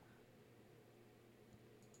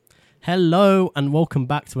Hello and welcome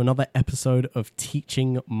back to another episode of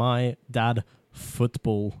Teaching My Dad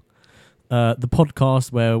Football, the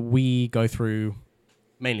podcast where we go through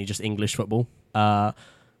mainly just English football,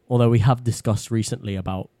 although we have discussed recently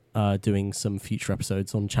about doing some future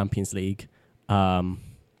episodes on Champions League, but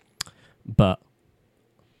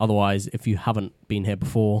otherwise, if you haven't been here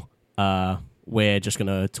before, we're just going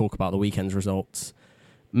to talk about the weekend's results.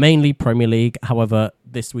 Mainly Premier League. However,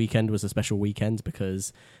 this weekend was a special weekend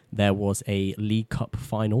because there was a League Cup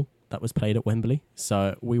final that was played at Wembley.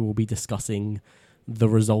 So we will be discussing the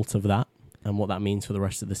result of that and what that means for the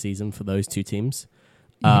rest of the season for those two teams.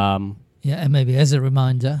 And maybe as a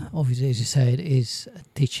reminder, obviously, as you say, it is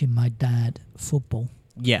teaching my dad football.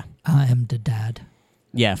 Yeah. I am the dad.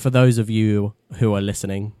 Yeah, for those of you who are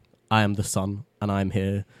listening, I am the son and I'm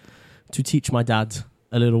here to teach my dad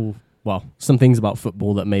some things about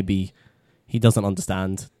football that maybe he doesn't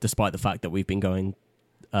understand, despite the fact that we've been going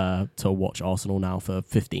to watch Arsenal now for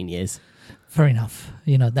 15 years. Fair enough.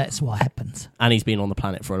 You know, that's what happens. And he's been on the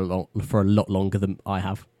planet for a lot longer than I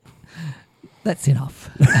have. That's enough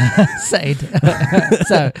said.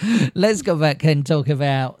 So let's go back and talk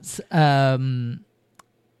about I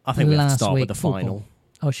think we have to start with the football. final.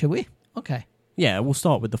 Oh, shall we? Okay. Yeah, we'll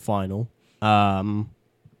start with the final.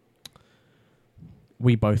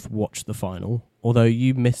 We both watched the final, although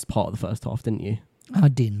you missed part of the first half, didn't you? I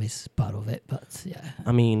did miss part of it, but yeah.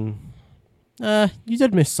 I mean, you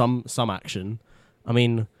did miss some action. I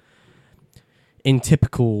mean, in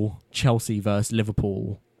typical Chelsea versus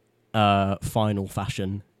Liverpool final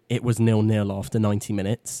fashion, it was 0-0 after 90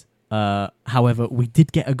 minutes. However, we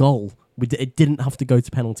did get a goal. It didn't have to go to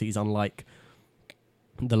penalties, unlike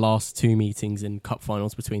the last two meetings in cup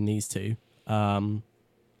finals between these two.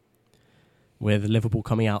 With Liverpool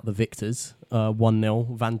coming out the victors,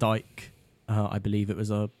 1-0. Van Dijk, I believe it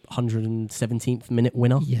was a 117th minute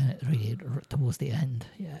winner. Yeah, really towards the end.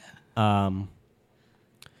 Yeah.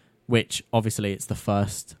 Which obviously it's the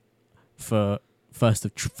first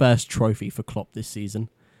trophy for Klopp this season.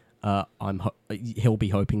 He'll be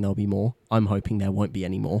hoping there'll be more. I'm hoping there won't be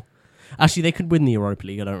any more. Actually, they could win the Europa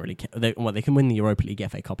League. I don't really care. They can win the Europa League,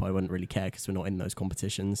 FA Cup. I wouldn't really care because we're not in those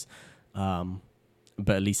competitions.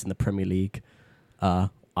 But at least in the Premier League,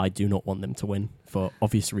 I do not want them to win for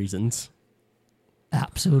obvious reasons.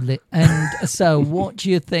 Absolutely. And so what do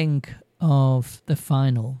you think of the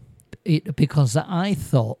final? Because I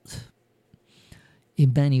thought,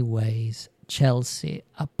 in many ways, Chelsea,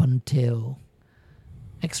 up until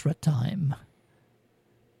extra time,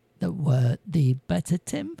 that were the better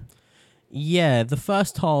team. Yeah, the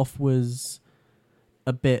first half was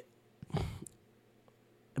a bit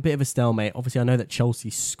of a stalemate. Obviously, I know that Chelsea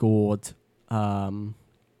scored,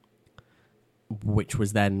 which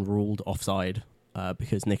was then ruled offside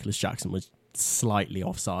because Nicholas Jackson was slightly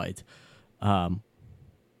offside. But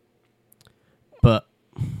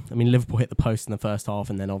I mean, Liverpool hit the post in the first half,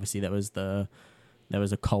 and then obviously there was a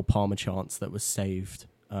Cole Palmer chance that was saved.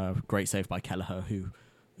 Great save by Kelleher, who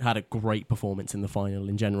had a great performance in the final.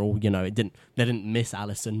 In general, you know, they didn't miss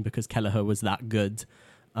Alisson because Kelleher was that good.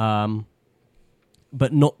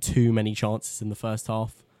 But not too many chances in the first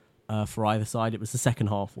half for either side. It was the second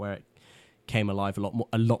half where it came alive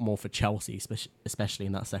a lot more for Chelsea, especially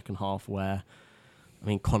in that second half where, I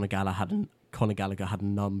mean, Conor Gallagher had a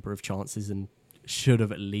number of chances and should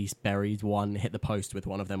have at least buried one, hit the post with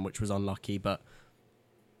one of them, which was unlucky. But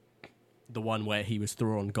the one where he was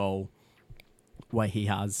through on goal, where he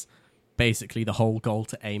has basically the whole goal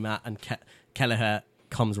to aim at, and Kelleher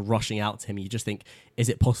comes rushing out to him, you just think, is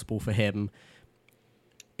it possible for him?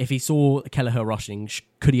 If he saw Kelleher rushing,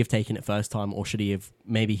 could he have taken it first time, or should he have?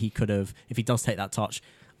 Maybe he could have. If he does take that touch,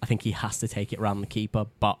 I think he has to take it round the keeper.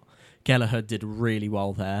 But Kelleher did really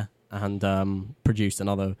well there and produced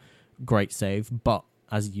another great save. But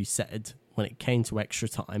as you said, when it came to extra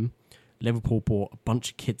time, Liverpool brought a bunch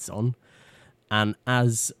of kids on, and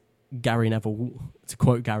as Gary Neville, to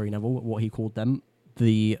quote Gary Neville, what he called them,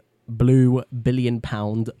 the blue £1 billion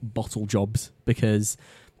bottle jobs, because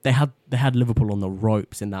they had Liverpool on the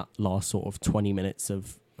ropes in that last sort of 20 minutes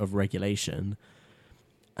of regulation.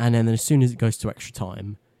 And then as soon as it goes to extra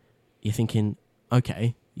time, you're thinking,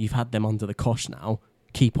 okay, you've had them under the cosh now,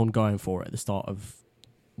 keep on going for it at the start of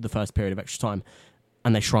the first period of extra time.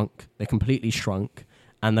 And they shrunk. They completely shrunk.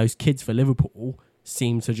 And those kids for Liverpool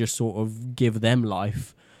seemed to just sort of give them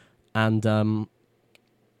life. And,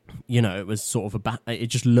 you know, it was sort of it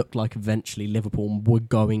just looked like eventually Liverpool were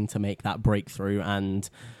going to make that breakthrough, and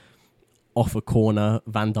off a corner,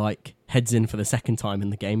 Van Dijk heads in for the second time in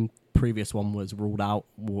the game. Previous one was ruled out,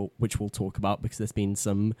 which we'll talk about because there's been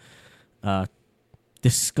some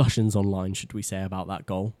discussions online, should we say, about that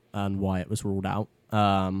goal and why it was ruled out.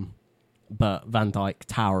 But Van Dijk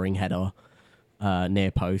towering header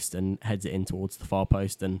near post and heads it in towards the far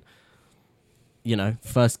post, and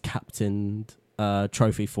first captained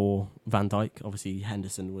trophy for Van Dijk. Obviously,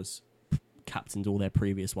 Henderson was captained all their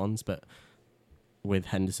previous ones, but with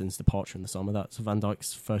Henderson's departure in the summer, that's Van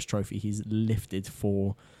Dijk's first trophy he's lifted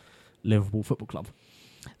for Liverpool Football Club.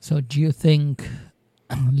 So do you think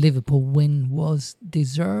Liverpool win was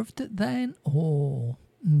deserved then, or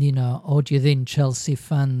do you think Chelsea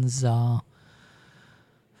fans are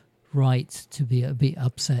right to be a bit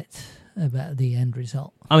upset about the end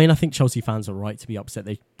result? I mean, I think Chelsea fans are right to be upset.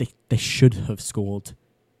 They should have scored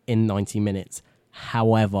in 90 minutes.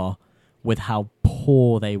 However, with how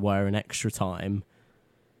poor they were in extra time,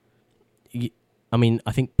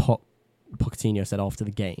 I think Pochettino said after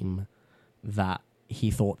the game that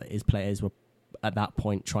he thought that his players were at that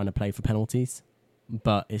point trying to play for penalties,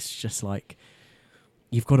 but it's just like,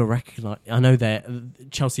 you've got to recognise. I know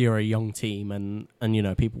that Chelsea are a young team, and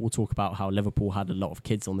people will talk about how Liverpool had a lot of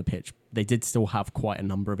kids on the pitch. They did still have quite a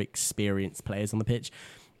number of experienced players on the pitch,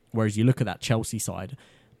 whereas you look at that Chelsea side,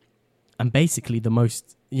 and basically the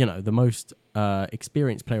most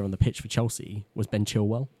experienced player on the pitch for Chelsea was Ben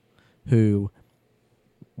Chilwell, who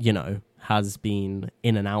has been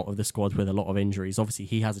in and out of the squad with a lot of injuries. Obviously,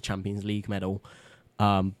 he has a Champions League medal,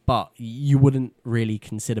 but you wouldn't really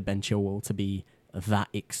consider Ben Chilwell to be that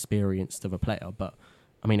experienced of a player. But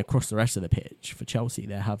across the rest of the pitch for Chelsea,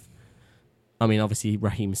 they have, obviously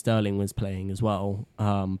Raheem Sterling was playing as well,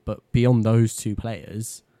 but beyond those two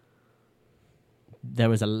players, there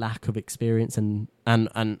was a lack of experience, and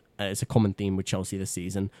it's a common theme with Chelsea this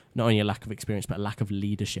season, not only a lack of experience but a lack of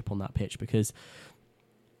leadership on that pitch, because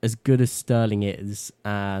as good as Sterling is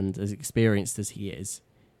and as experienced as he is,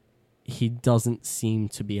 he doesn't seem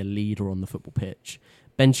to be a leader on the football pitch.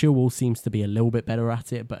 Ben Chilwell seems to be a little bit better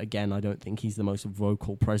at it, but again, I don't think he's the most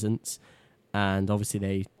vocal presence. And obviously,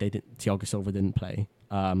 they didn't. Thiago Silva didn't play,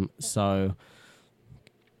 so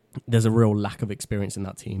there's a real lack of experience in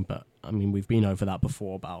that team. But we've been over that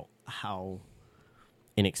before about how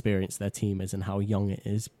inexperienced their team is and how young it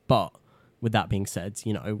is. But with that being said,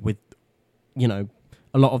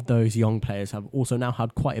 a lot of those young players have also now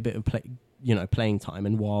had quite a bit of playing time.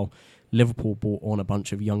 And while Liverpool brought on a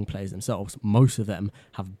bunch of young players themselves, most of them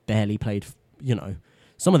have barely played.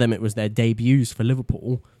 Some of them, it was their debuts for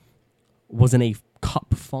Liverpool, was in a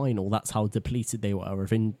cup final. That's how depleted they were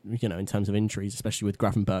in terms of injuries, especially with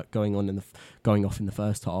Gravenberch going off in the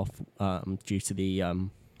first half due to the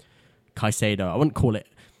Caicedo. I wouldn't call it.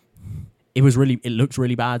 It looked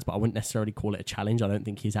really bad, but I wouldn't necessarily call it a challenge. I don't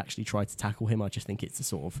think he's actually tried to tackle him. I just think it's a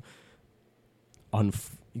sort of an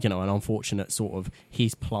unfortunate sort of,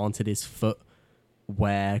 he's planted his foot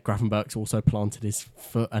where Gravenberch's also planted his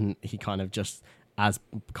foot, and he kind of just, as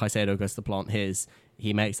Caicedo goes to plant his,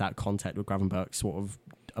 he makes that contact with Gravenberch sort of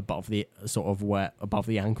above the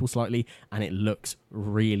ankle slightly, and it looks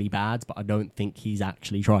really bad, but I don't think he's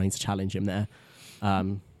actually trying to challenge him there.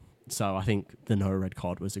 So I think the no red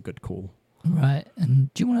card was a good call. Right.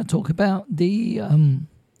 And do you want to talk about the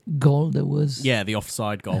goal that was... Yeah, the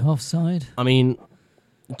offside goal. The offside.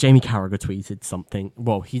 Jamie Carragher tweeted something.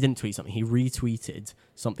 Well, he didn't tweet something. He retweeted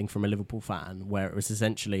something from a Liverpool fan where it was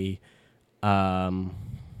essentially... I'll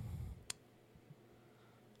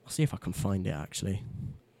see if I can find it, actually.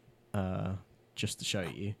 Just to show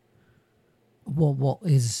you. What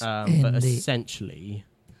is but essentially...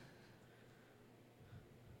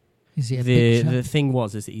 Is he a picture? The thing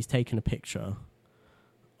is that he's taken a picture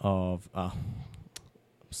of... I'm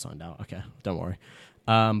signed out. Okay, don't worry.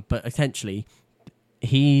 But essentially,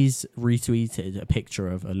 he's retweeted a picture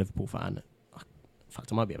of a Liverpool fan. In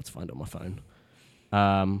fact, I might be able to find it on my phone.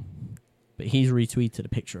 But he's retweeted a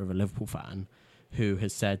picture of a Liverpool fan who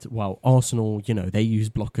has said, well, Arsenal, they use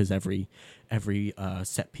blockers every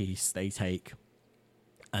set piece they take,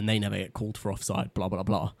 and they never get called for offside, blah, blah,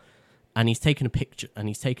 blah. And he's taken a picture, and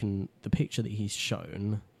he's taken the picture that he's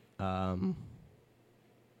shown.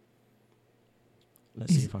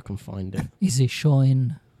 Let's see if I can find it. Is he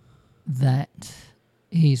showing that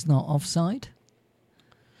he's not offside?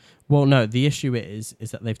 Well, no. The issue is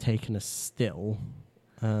that they've taken a still.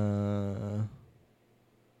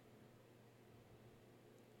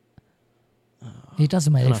 It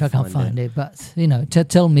doesn't matter if I can't find it, but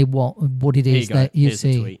tell me what it is that you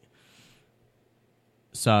see. The tweet.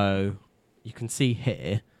 So you can see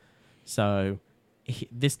here. So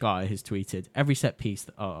this guy has tweeted every set piece.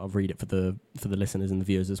 I'll read it for the listeners and the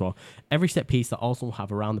viewers as well. Every set piece that Arsenal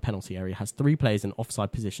have around the penalty area has 3 players in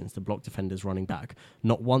offside positions to block defenders running back.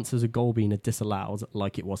 Not once has a goal been disallowed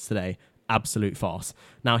like it was today. absolute farce.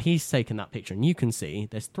 Now, he's taken that picture, and you can see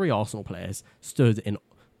there's 3 Arsenal players stood in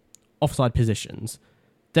offside positions.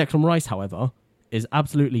 Declan Rice, however, is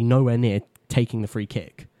absolutely nowhere near taking the free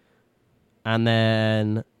kick. And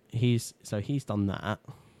then he's done that.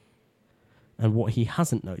 And what he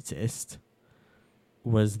hasn't noticed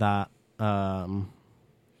was that... so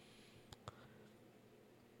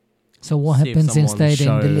what happens instead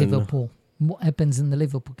in the Liverpool? What happens in the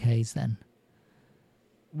Liverpool case then?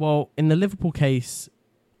 Well, in the Liverpool case,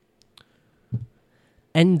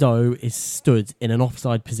 Endo is stood in an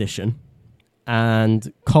offside position,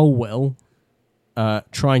 and Colwill,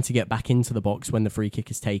 trying to get back into the box when the free kick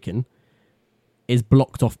is taken, is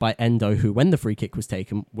blocked off by Endo, who, when the free kick was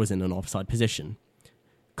taken, was in an offside position.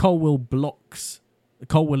 Colwill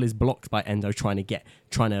is blocked by Endo trying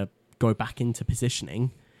to go back into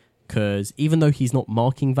positioning, because even though he's not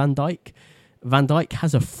marking Van Dijk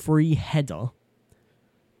has a free header,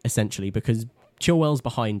 essentially, because Chilwell's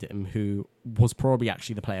behind him, who was probably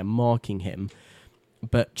actually the player marking him.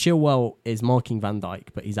 But Chilwell is marking Van Dijk,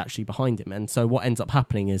 but he's actually behind him. And so what ends up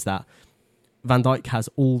happening is that Van Dijk has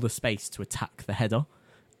all the space to attack the header.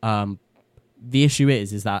 The issue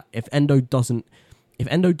is that if Endo doesn't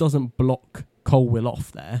block Colwill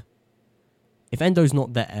off there, if Endo's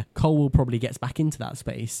not there, Colwill probably gets back into that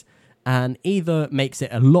space and either makes it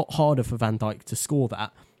a lot harder for Van Dijk to score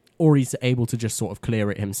that, or he's able to just sort of clear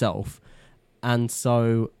it himself. And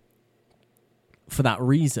so, for that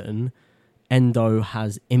reason, Endo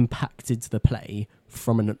has impacted the play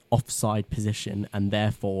from an offside position, and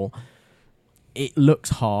therefore it looks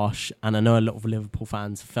harsh. And I know a lot of Liverpool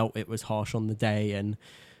fans felt it was harsh on the day. And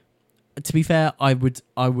to be fair, I would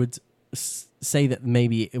say that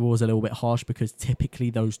maybe it was a little bit harsh because typically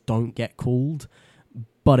those don't get called,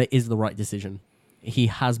 but it is the right decision. He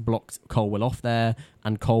has blocked Colwill off there,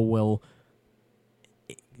 and Colwill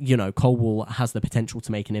has the potential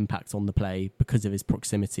to make an impact on the play because of his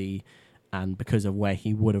proximity and because of where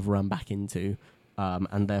he would have run back into,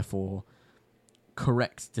 and therefore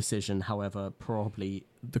correct decision. However, probably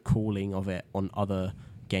the calling of it on other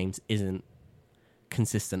games isn't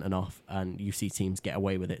consistent enough, and you see teams get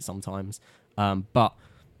away with it sometimes. But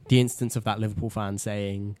the instance of that Liverpool fan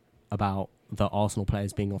saying about the Arsenal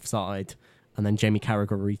players being offside and then Jamie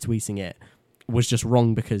Carragher retweeting it was just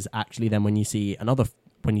wrong, because actually then when you see another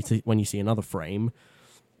frame,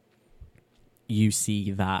 you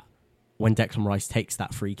see that when Declan Rice takes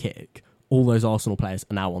that free kick, all those Arsenal players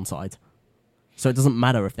are now onside. So it doesn't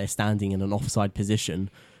matter if they're standing in an offside position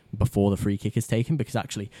before the free kick is taken, because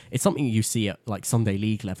actually it's something you see at like Sunday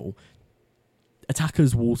League level.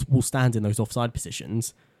 Attackers will stand in those offside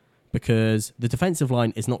positions because the defensive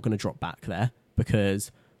line is not going to drop back there,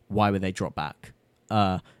 because why would they drop back?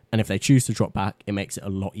 And if they choose to drop back, it makes it a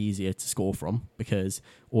lot easier to score from, because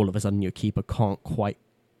all of a sudden your keeper can't quite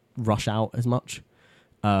rush out as much,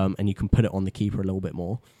 and you can put it on the keeper a little bit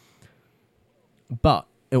more. But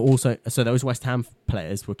it also, so those West Ham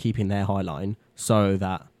players were keeping their high line so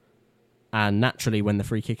that, and naturally when the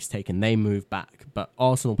free kick is taken, they move back, but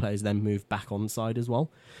Arsenal players then move back onside as well.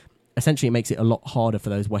 Essentially, it makes it a lot harder for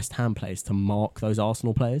those West Ham players to mark those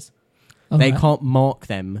Arsenal players. They can't mark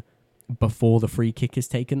them before the free kick is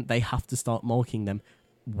taken. They have to start marking them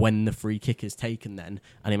when the free kick is taken then,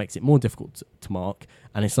 and it makes it more difficult to mark,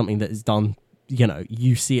 and it's something that is done,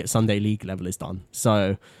 you see at Sunday League level is done.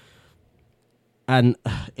 So, and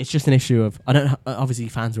it's just an issue of, obviously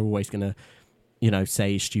fans are always going to,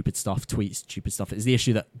 say stupid stuff, tweet stupid stuff. It's the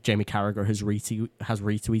issue that Jamie Carragher has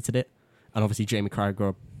retweeted it, and obviously Jamie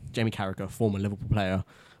Carragher, former Liverpool player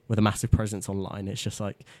with a massive presence online. It's just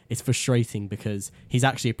like, it's frustrating because he's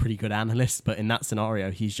actually a pretty good analyst, but in that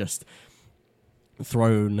scenario, he's just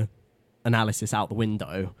thrown analysis out the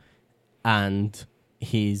window, and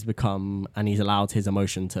he's allowed his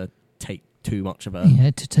emotion to take too much of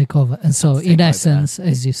to take over. And so in essence,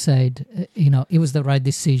 as you said, it was the right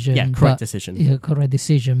decision. Yeah, correct decision. Yeah, correct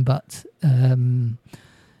decision. But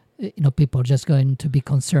people are just going to be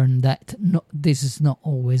concerned that this is not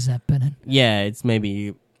always happening. Yeah, it's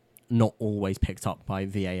maybe not always picked up by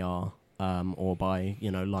VAR or by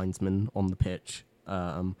linesmen on the pitch.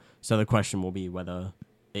 So the question will be whether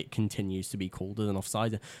it continues to be called as an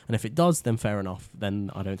offside, and if it does, then fair enough. Then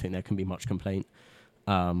I don't think there can be much complaint.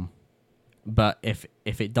 But if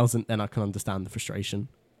it doesn't, then I can understand the frustration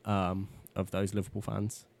of those Liverpool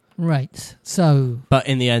fans. Right. So, but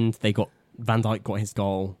in the end, Van Dijk got his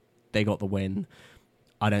goal. They got the win.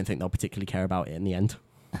 I don't think they'll particularly care about it in the end.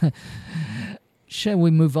 Shall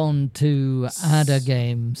we move on to other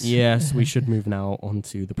games? Yes, we should move now on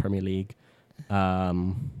to the Premier League. There are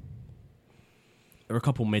a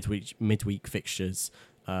couple midweek fixtures.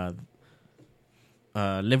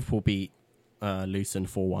 Liverpool beat Luton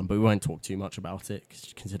 4-1, but we won't talk too much about it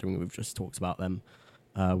considering we've just talked about them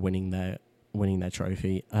winning their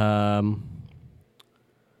trophy.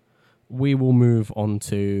 We will move on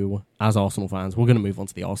to, as Arsenal fans, we're going to move on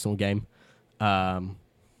to the Arsenal game. Arsenal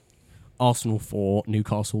 4,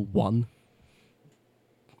 Newcastle 1.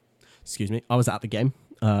 Excuse me. I was at the game.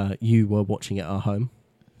 You were watching it at home.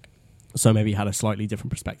 So maybe you had a slightly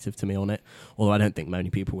different perspective to me on it. Although I don't think many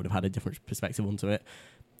people would have had a different perspective onto it.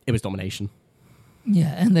 It was domination.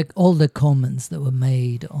 Yeah, and all the comments that were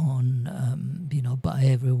made on, by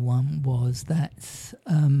everyone was that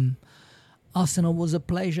Arsenal was a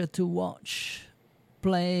pleasure to watch.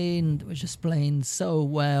 They were just playing so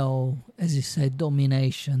well, as you said,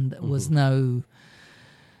 domination. There was no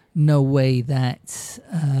way that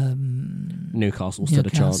Newcastle stood a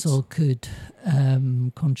chance. Newcastle could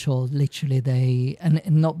control. Literally, and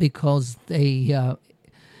not because they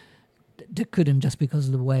couldn't, just because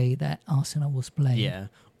of the way that Arsenal was playing. Yeah,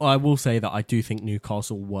 well, I will say that I do think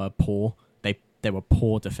Newcastle were poor. They were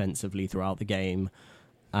poor defensively throughout the game,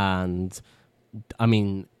 and I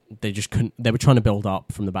mean, they just couldn't. They were trying to build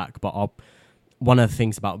up from the back, but one of the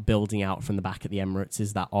things about building out from the back at the Emirates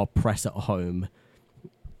is that our press at home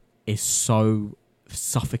is so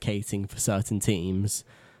suffocating for certain teams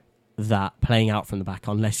that playing out from the back,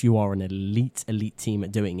 unless you are an elite team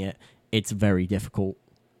at doing it, it's very difficult.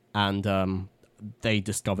 And they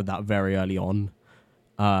discovered that very early on.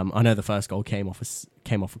 I know the first goal came off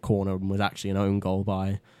a corner and was actually an own goal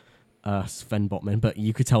by Sven Botman, but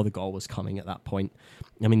you could tell the goal was coming at that point.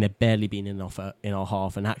 I mean, they'd barely been in our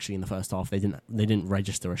half, and actually in the first half they didn't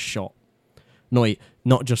register a shot.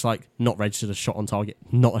 Not just like not registered a shot on target,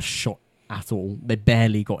 not a shot at all. They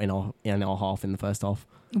barely got in our half in the first half.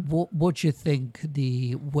 What do you think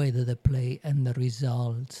the way that they play and the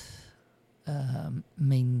result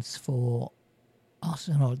means for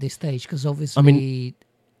Arsenal at this stage? Because obviously,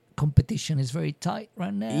 competition is very tight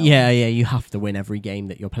right now. Yeah, you have to win every game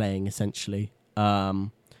that you're playing, essentially.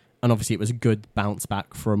 And obviously, it was a good bounce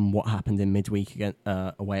back from what happened in midweek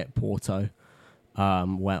away at Porto,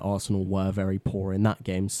 where Arsenal were very poor in that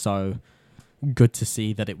game. So good to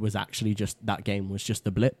see that it was actually just that game was just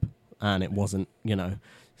a blip, and it wasn't,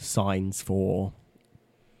 signs for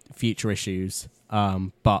future issues.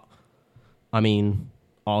 But I mean,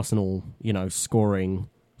 Arsenal, scoring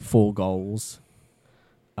 4 goals.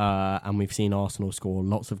 And we've seen Arsenal score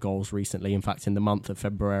lots of goals recently. In fact, in the month of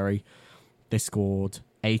February, they scored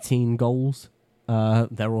 18 goals.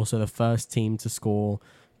 They're also the first team to score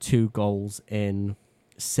 2 goals in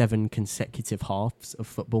 7 consecutive halves of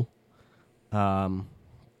football. They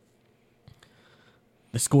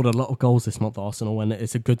scored a lot of goals this month, Arsenal, and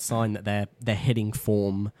it's a good sign that they're hitting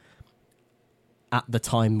form at the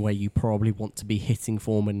time where you probably want to be hitting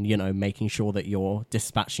form and, making sure that you're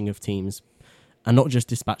dispatching of teams. And not just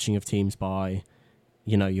dispatching of teams by,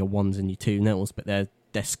 your 1s and your 2-0s, but they're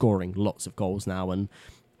scoring lots of goals now, and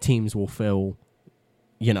teams will feel,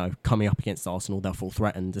 coming up against Arsenal, they'll feel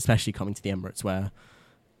threatened, especially coming to the Emirates where,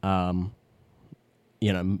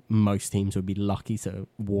 most teams would be lucky to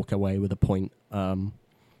walk away with a point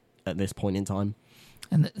at this point in time.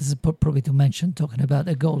 And this is probably to mention, talking about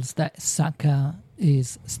the goals, that Saka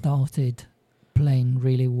is started playing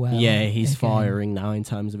really well. Yeah, he's firing now in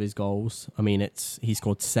terms of his goals. I mean, he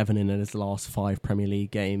scored 7 in his last 5 Premier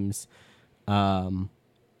League games. 5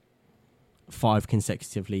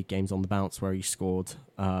 consecutive league games on the bounce where he scored.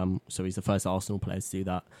 So he's the first Arsenal player to do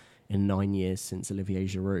that in 9 years since Olivier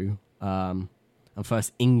Giroud. And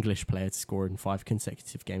first English player to score in 5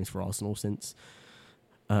 consecutive games for Arsenal since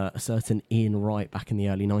a certain Ian Wright back in the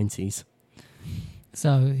early 90s.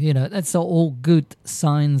 So, that's all good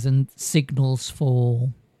signs and signals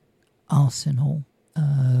for Arsenal.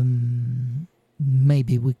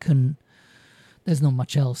 Maybe we can... There's not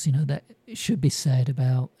much else, that should be said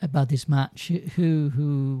about this match.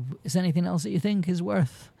 Who is anything else that you think is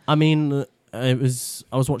worth? I mean, I was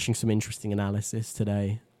watching some interesting analysis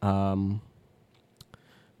today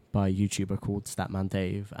by a YouTuber called Statman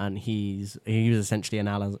Dave, and he was essentially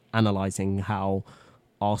analysing how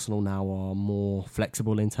Arsenal now are more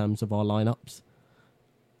flexible in terms of our lineups,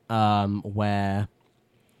 where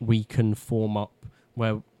we can form up,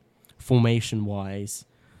 where formation-wise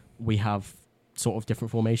we have sort of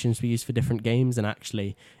different formations we use for different games, and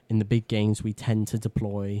actually in the big games we tend to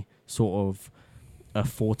deploy sort of a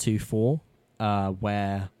 4-2-4,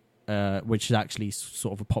 which is actually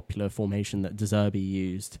sort of a popular formation that De Zerbi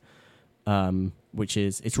used, which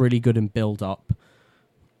is, it's really good in build-up,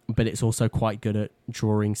 but it's also quite good at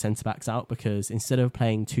drawing centre-backs out, because instead of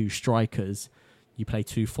playing 2 strikers, you play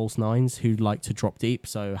two false nines who like to drop deep,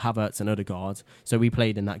 so Havertz and Odegaard. So we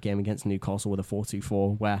played in that game against Newcastle with a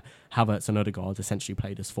 4-2-4, where Havertz and Odegaard essentially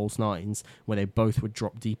played as false nines, where they both would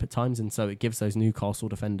drop deep at times, and so it gives those Newcastle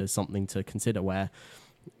defenders something to consider, where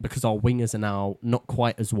because our wingers are now not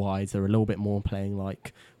quite as wide, they're a little bit more playing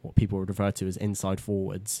like what people would refer to as inside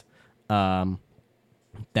forwards.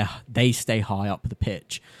 They stay high up the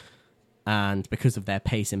pitch, and because of their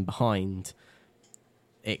pace in behind,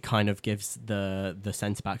 it kind of gives the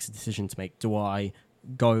centre-backs a decision to make. Do I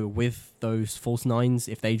go with those false nines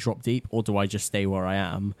if they drop deep, or do I just stay where I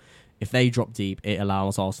am? If they drop deep, it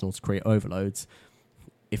allows Arsenal to create overloads.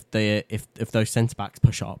 If those centre-backs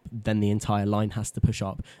push up, then the entire line has to push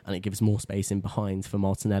up, and it gives more space in behind for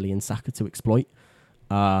Martinelli and Saka to exploit.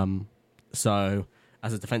 So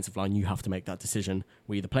as a defensive line, you have to make that decision.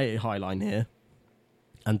 We either play a high line here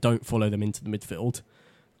and don't follow them into the midfield,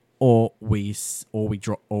 or we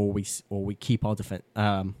keep a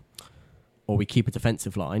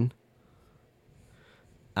defensive line,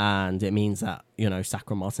 and it means that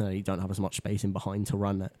Saka and Martinelli don't have as much space in behind to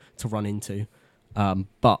run into,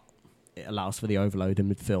 but it allows for the overload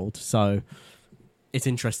in midfield. So it's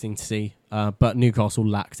interesting to see. But Newcastle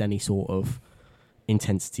lacked any sort of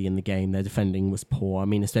intensity in the game. Their defending was poor. I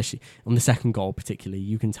mean, especially on the second goal, particularly,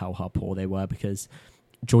 you can tell how poor they were because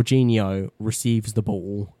Jorginho receives the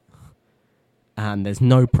ball and there's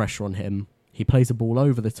no pressure on him. He plays the ball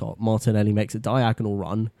over the top. Martinelli makes a diagonal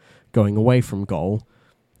run going away from goal,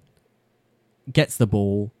 gets the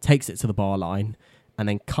ball, takes it to the bar line, and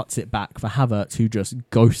then cuts it back for Havertz, who just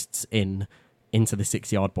ghosts into the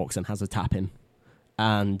 6-yard box and has a tap in.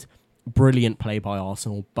 And brilliant play by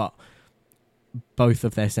Arsenal, but both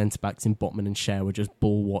of their centre-backs in Botman and Schär were just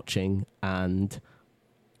ball watching, and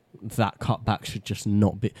that cutback should just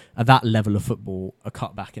not be at that level of football. A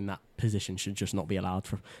cutback in that position should just not be allowed,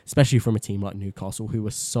 especially from a team like Newcastle, who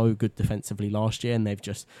were so good defensively last year, and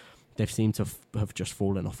they've seemed to have just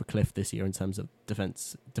fallen off a cliff this year in terms of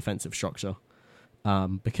defensive structure.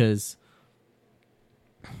 Because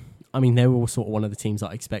I mean, they were sort of one of the teams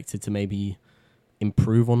I expected to maybe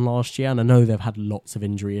improve on last year, and I know they've had lots of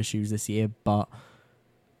injury issues this year, but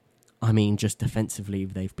I mean, just defensively,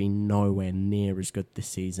 they've been nowhere near as good this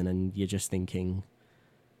season, and you're just thinking,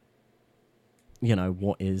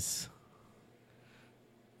 what is,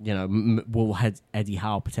 will Eddie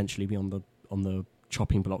Howe potentially be on the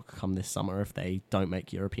chopping block come this summer if they don't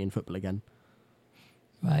make European football again?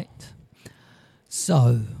 Right.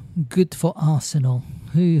 So, good for Arsenal.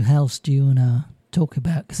 Who else do you want to talk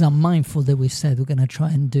about? Because I'm mindful that we said we're going to try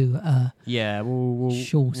and do we'll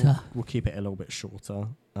shorter. We'll keep it a little bit shorter.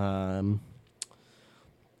 I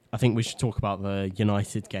think we should talk about the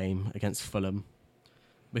United game against Fulham,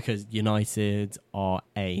 because United are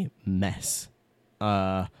a mess.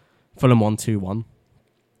 Fulham won 2-1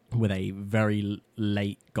 with a very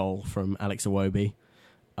late goal from Alex Iwobi.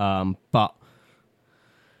 But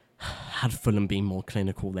had Fulham been more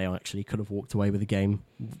clinical, they actually could have walked away with the game.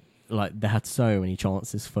 Like, they had so many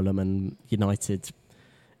chances, Fulham, and United.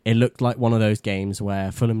 It looked like one of those games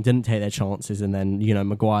where Fulham didn't take their chances, and then,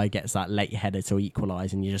 Maguire gets that late header to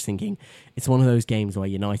equalise, and you're just thinking, it's one of those games where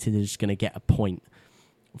United is just going to get a point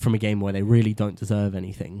from a game where they really don't deserve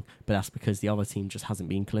anything, but that's because the other team just hasn't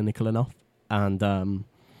been clinical enough. And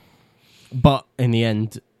but in the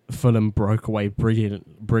end, Fulham broke away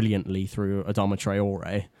brilliantly through Adama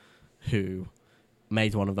Traore, who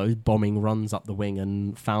made one of those bombing runs up the wing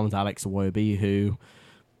and found Alex Iwobi, who,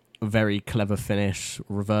 a very clever finish,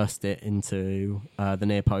 reversed it into the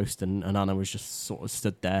near post, and Anna was just sort of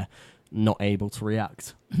stood there, not able to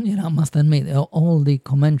react. I must admit, all the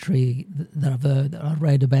commentary that I've heard, that I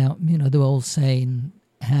read about, they were all saying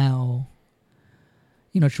how,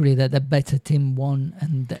 truly that the better team won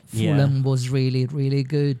and that Fulham was really, really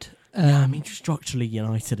good. I mean, structurally,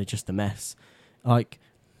 United are just a mess. Like,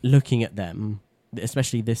 looking at them,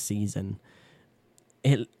 especially this season,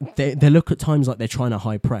 they look at times like they're trying a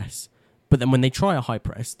high press, but then when they try a high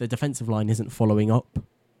press, the defensive line isn't following up.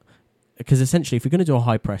 Because essentially, if you're going to do a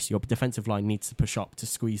high press, your defensive line needs to push up to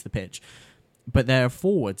squeeze the pitch. But their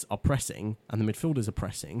forwards are pressing, and the midfielders are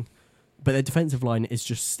pressing, but their defensive line is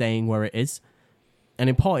just staying where it is. And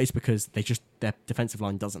in part, it's because their defensive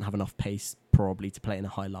line doesn't have enough pace, probably, to play in a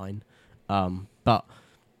high line. But,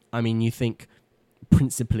 I mean, you think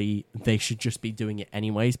principally they should just be doing it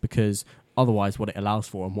anyways, because otherwise what it allows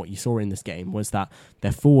for, and what you saw in this game, was that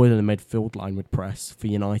their forward and the midfield line would press for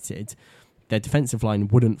United, their defensive line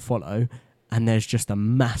wouldn't follow, and there's just a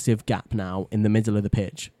massive gap now in the middle of the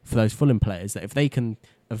pitch for those Fulham players, that if they can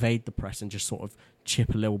evade the press and just sort of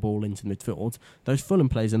chip a little ball into midfield, those Fulham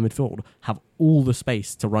players in midfield have all the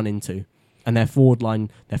space to run into. and their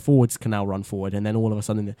forwards can now run forward, and then all of a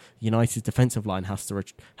sudden the United's defensive line has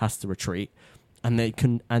to retreat,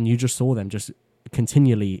 and you just saw them just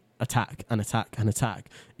continually attack,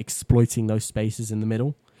 exploiting those spaces in the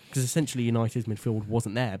middle, because essentially United's midfield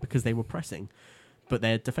wasn't there because they were pressing, but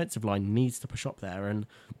their defensive line needs to push up there, and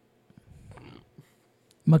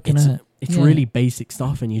it's really basic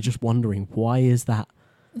stuff, and you're just wondering, why is that?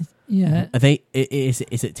 Yeah. Is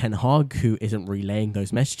it Ten Hag who isn't relaying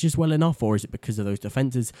those messages well enough, or is it because of those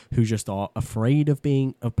defenders who just are afraid of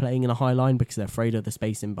playing in a high line because they're afraid of the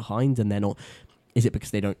space in behind, and they're not? Is it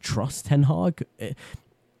because they don't trust Ten Hag?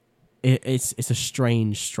 It's a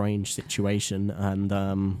strange situation,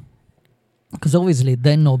 and because obviously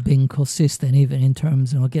they're not being consistent even in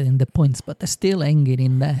terms of getting the points, but they're still hanging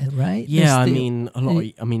in there, right? Yeah, a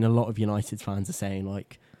lot of United fans are saying,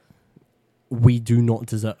 like, we do not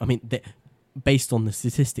deserve. I mean, based on the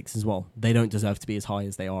statistics as well, they don't deserve to be as high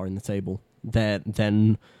as they are in the table.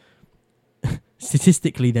 Then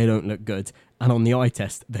statistically, they don't look good, and on the eye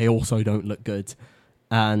test, they also don't look good.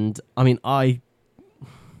 And I mean, I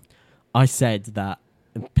said that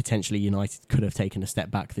potentially United could have taken a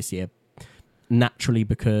step back this year, naturally,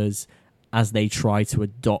 because as they try to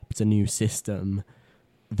adopt a new system,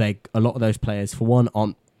 a lot of those players, for one,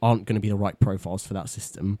 aren't going to be the right profiles for that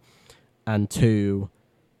system. And two,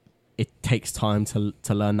 it takes time to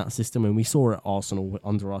learn that system. And we saw at Arsenal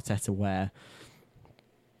under Arteta, where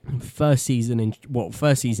first season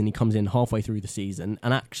he comes in halfway through the season,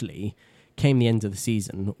 and actually came the end of the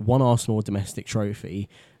season, won Arsenal a domestic trophy,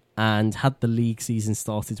 and had the league season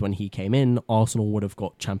started when he came in, Arsenal would have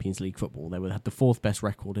got Champions League football. They would have had the fourth best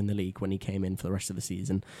record in the league when he came in for the rest of the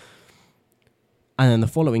season. And then the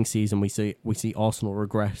following season, we see Arsenal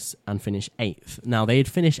regress and finish 8th. Now, they had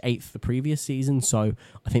finished 8th the previous season, so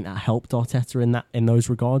I think that helped Arteta in those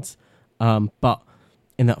regards. But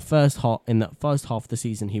in that first half of the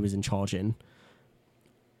season he was in charge in,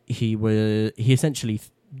 he essentially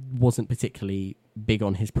wasn't particularly big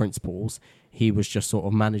on his principles. He was just sort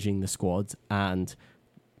of managing the squad and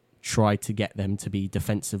tried to get them to be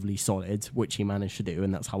defensively solid, which he managed to do,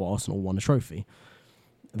 and that's how Arsenal won a trophy.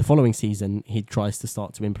 The following season, he tries to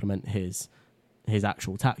start to implement his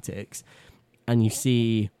actual tactics, and you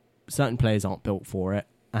see certain players aren't built for it,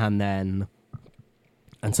 and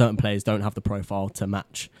certain players don't have the profile to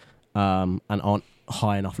match, and aren't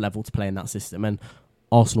high enough level to play in that system. And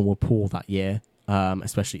Arsenal were poor that year,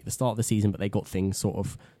 especially at the start of the season, but they got things sort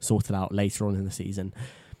of sorted out later on in the season.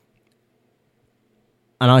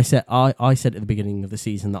 And I said at the beginning of the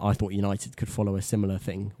season that I thought United could follow a similar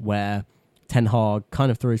thing, where Ten Hag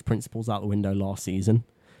kind of threw his principles out the window last season,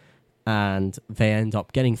 and they end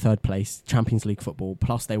up getting third place, Champions League football,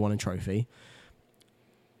 plus they won a trophy.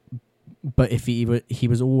 But if he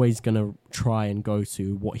was always going to try and go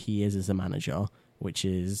to what he is as a manager, which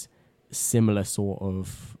is similar sort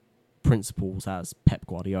of principles as Pep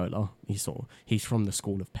Guardiola. He's from the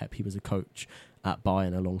school of Pep. He was a coach at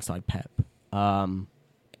Bayern alongside Pep. And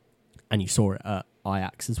you saw it at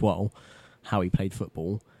Ajax as well, how he played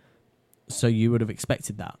football. So you would have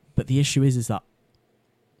expected that. But the issue is that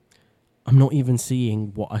I'm not even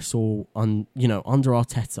seeing what I saw under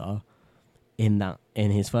Arteta in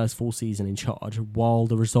his first full season in charge. While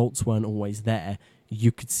the results weren't always there,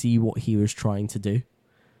 you could see what he was trying to do.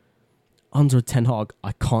 Under Ten Hag,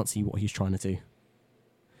 I can't see what he's trying to do.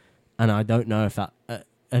 And I don't know if that, at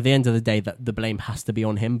the end of the day, that the blame has to be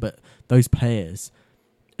on him, but those players,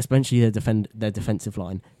 especially their defensive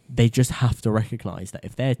line, they just have to recognise that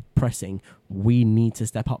if they're pressing, we need to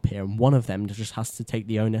step up here. And one of them just has to take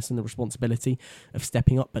the onus and the responsibility of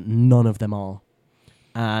stepping up, but none of them are.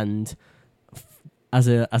 And as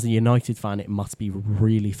a United fan, it must be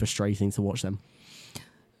really frustrating to watch them.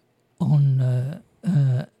 On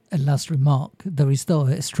a last remark, there is still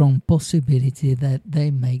a strong possibility that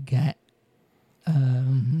they may get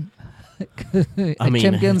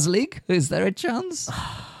Champions League. Is there a chance?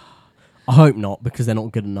 I hope not, because they're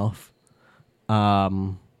not good enough. There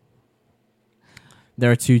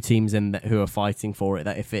are two teams who are fighting for it.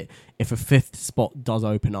 That if a fifth spot does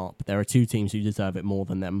open up, there are two teams who deserve it more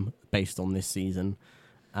than them based on this season,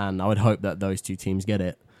 and I would hope that those two teams get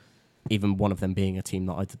it. Even one of them being a team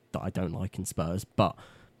that I don't like in Spurs, but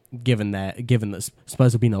given that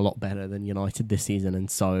Spurs have been a lot better than United this season,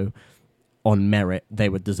 and so on merit they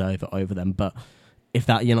would deserve it over them. But if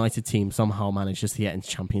that United team somehow manages to get into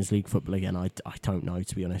Champions League football again, I don't know,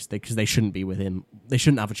 to be honest, because they shouldn't be within. They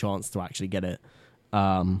shouldn't have a chance to actually get it.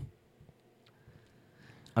 And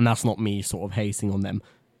that's not me sort of hating on them.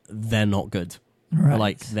 They're not good. Right.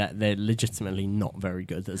 Like they're legitimately not very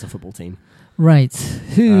good as a football team. Right.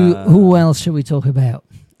 Who else should we talk about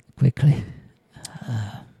quickly.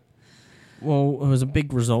 Well, it was a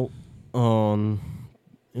big result on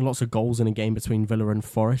lots of goals in a game between Villa and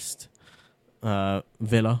Forest.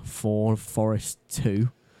 Villa 4, Forest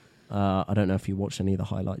 2. I don't know if you watched any of the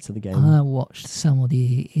highlights of the game. I watched some of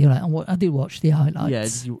the. I did watch the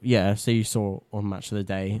highlights. Yeah. So you saw on Match of the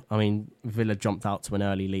Day. I mean, Villa jumped out to an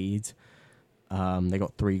early lead. They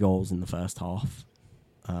got 3 goals in the first half.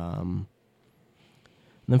 And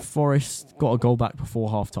then Forest got a goal back before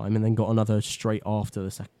half time, and then got another straight after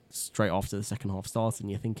the second half started. And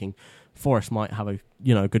you're thinking Forest might have a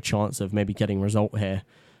good chance of maybe getting a result here,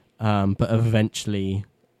 but eventually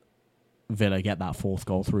Villa get that 4th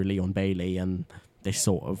goal through Leon Bailey, and they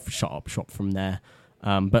sort of shut up shop from there.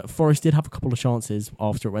 But Forest did have a couple of chances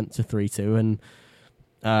after it went to 3-2, and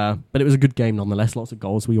but it was a good game nonetheless. Lots of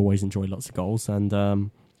goals. We always enjoy lots of goals, and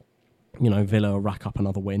Villa rack up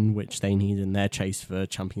another win, which they need in their chase for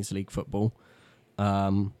Champions League football.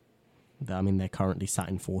 They're currently sat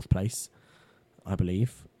in 4th place, I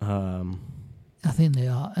believe. I think they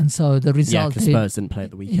are, and so the result. Yeah, because Spurs didn't play at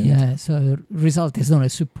the weekend. Yeah, so result is not a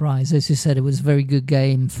surprise. As you said, it was a very good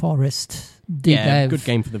game. Forest did have good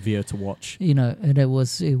game for the viewer to watch. And it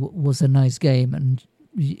was a nice game, and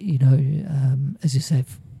as you said,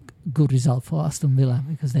 good result for Aston Villa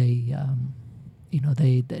because they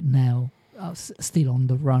now are still on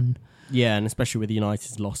the run. Yeah, and especially with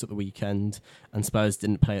United's loss at the weekend, and Spurs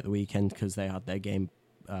didn't play at the weekend because they had their game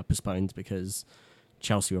postponed because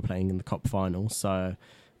Chelsea were playing in the cup final. So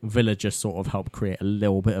Villa just sort of helped create a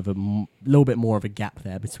little bit more of a gap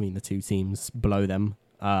there between the two teams below them,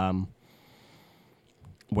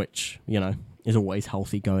 which is always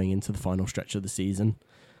healthy going into the final stretch of the season,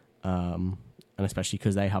 and especially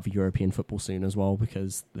because they have European football soon as well,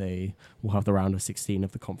 because they will have the round of 16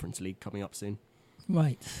 of the Conference League coming up soon.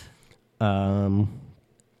 Right.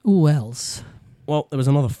 Who else? Well, there was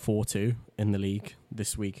another 4-2 in the league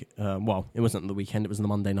this week. Well, it wasn't the weekend, it was the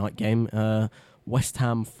Monday night game. West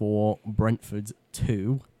Ham 4, Brentford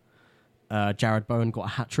 2. Jared Bowen got a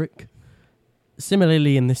hat-trick.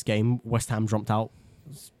 Similarly, in this game, West Ham jumped out.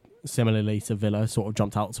 Similarly to Villa, sort of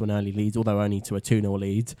jumped out to an early lead, although only to a 2-0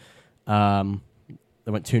 lead.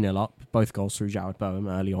 They went 2-0 up, both goals through Jared Bowen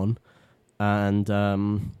early on. And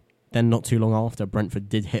then not too long after, Brentford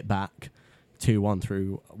did hit back 2-1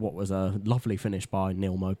 through what was a lovely finish by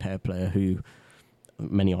Neil Maupay, player who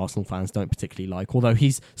many Arsenal fans don't particularly like, although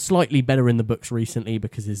he's slightly better in the books recently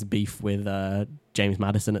because his beef with James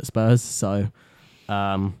Maddison at Spurs. So,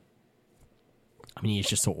 he's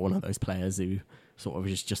just sort of one of those players who sort of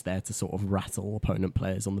is just there to sort of rattle opponent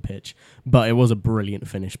players on the pitch. But it was a brilliant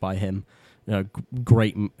finish by him.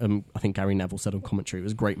 Great. I think Gary Neville said on commentary it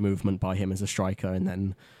was great movement by him as a striker, and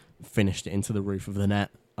then finished it into the roof of the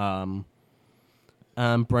net.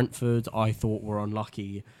 Brentford, I thought were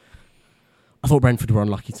unlucky. I thought Brentford were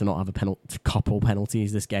unlucky to not have a couple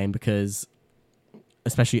penalties this game, because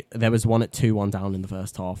especially there was one at 2-1 down in the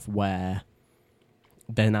first half where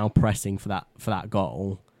they're now pressing for that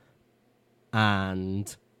goal,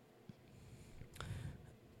 and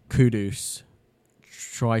Kudus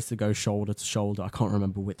tries to go shoulder to shoulder. I can't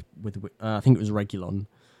remember with I think it was Reguilon.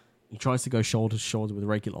 He tries to go shoulder to shoulder with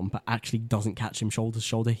Reguilon, but actually doesn't catch him shoulder to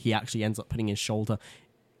shoulder. He actually ends up putting his shoulder,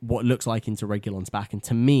 what looks like, into Reguilon's back. And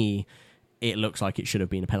to me, it looks like it should have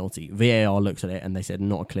been a penalty. VAR looked at it and they said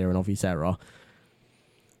not a clear and obvious error.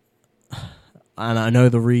 And I know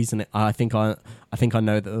the reason. I think I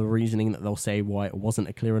know that the reasoning that they'll say why it wasn't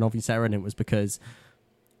a clear and obvious error, and it was because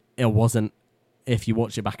it wasn't. If you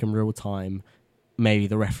watch it back in real time, maybe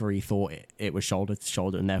the referee thought it was shoulder to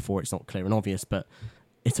shoulder, and therefore it's not clear and obvious. But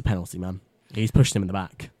it's a penalty, man. He's pushed him in the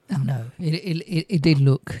back. Oh no, it did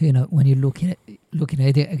look. When you're looking at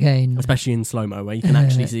it again, especially in slow mo, where you can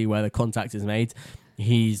actually see where the contact is made.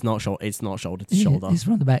 He's not shoulder. It's not shoulder to shoulder. It's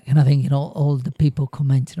from the back, and I think all the people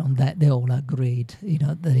commenting on that, they all agreed.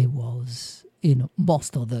 That it was.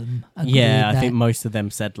 Most of them. Yeah, I think most of them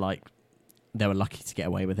said they were lucky to get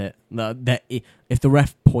away with it. If the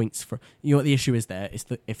ref points for, what the issue is there is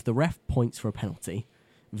that if the ref points for a penalty,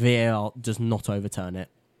 VAR does not overturn it.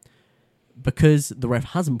 Because the ref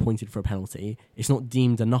hasn't pointed for a penalty, it's not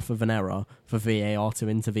deemed enough of an error for VAR to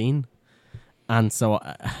intervene, and so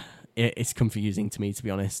it's confusing to me, to be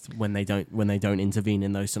honest, when they don't intervene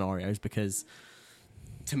in those scenarios, because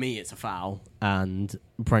to me it's a foul and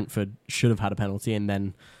Brentford should have had a penalty, and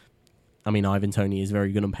then Ivan Toney is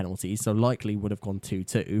very good on penalties, so likely would have gone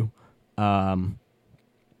 2-2, and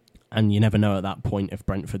you never know at that point if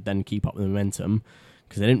Brentford then keep up the momentum,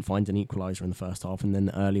 because they didn't find an equaliser in the first half, and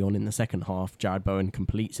then early on in the second half, Jared Bowen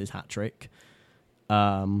completes his hat-trick.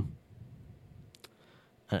 At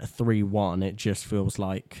 3-1, it just feels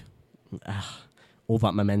like all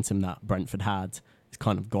that momentum that Brentford had is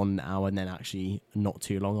kind of gone now. And then actually not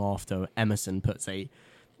too long after, Emerson puts a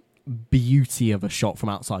beauty of a shot from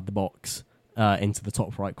outside the box into the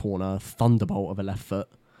top right corner, thunderbolt of a left foot.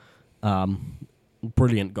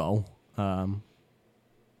 Brilliant goal.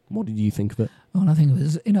 What did you think of it? Well, I think it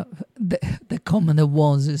was, the comment there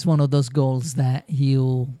was, it's one of those goals that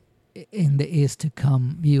you, in the years to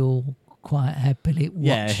come, you'll quite happily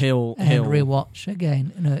watch he'll rewatch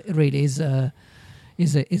again. It really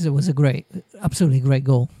was a great, absolutely great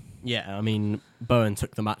goal. Yeah, I mean, Bowen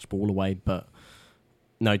took the match ball away, but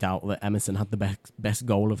no doubt that Emerson had the best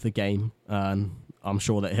goal of the game. I'm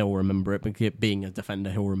sure that he'll remember it, but being a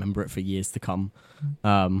defender, he'll remember it for years to come.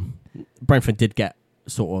 Brentford did get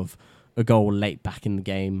sort of a goal late back in the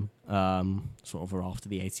game, sort of after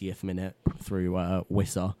the 80th minute through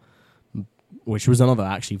Wissa, which was another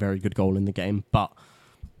actually very good goal in the game, but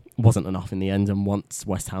wasn't enough in the end. And once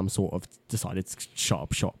West Ham sort of decided to shut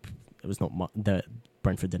up shop, it was not much.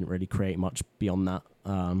 Brentford didn't really create much beyond that.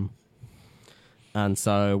 And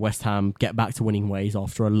so West Ham get back to winning ways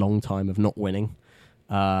after a long time of not winning.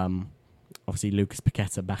 Obviously, Lucas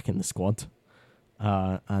Paqueta back in the squad,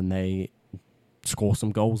 and they score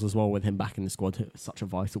some goals as well with him back in the squad. Such a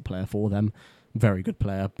vital player for them. Very good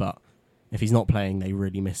player, but if he's not playing, they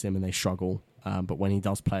really miss him and they struggle. But when he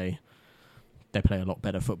does play, they play a lot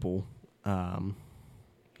better football.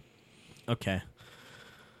 Okay.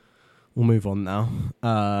 We'll move on now.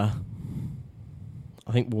 I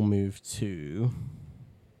think we'll move to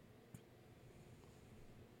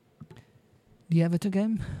the Everton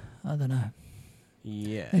game. I don't know.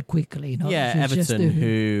 Yeah. Quickly. Everton,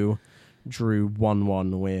 who drew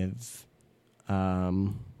 1-1 with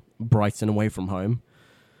Brighton away from home.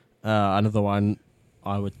 Another one,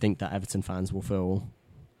 I would think that Everton fans will feel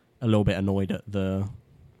a little bit annoyed at the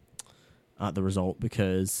result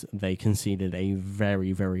because they conceded a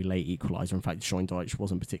very, very late equaliser. In fact, Sean Dyche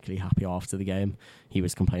wasn't particularly happy after the game. He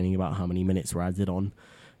was complaining about how many minutes were added on.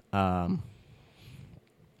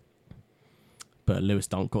 But Lewis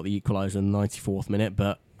Dunk got the equaliser in the 94th minute.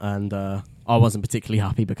 And I wasn't particularly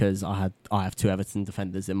happy because I have two Everton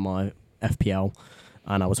defenders in my FPL,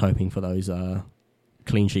 and I was hoping for those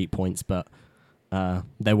clean sheet points, but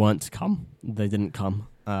they weren't to come. They didn't come.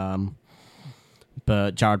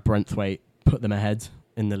 But Jared Brentwaite put them ahead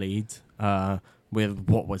in the lead with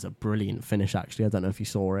what was a brilliant finish, actually. I don't know if you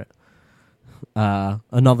saw it.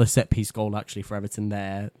 Another set-piece goal, actually, for Everton.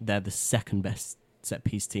 They're the second-best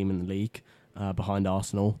set-piece team in the league, behind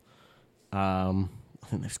Arsenal. I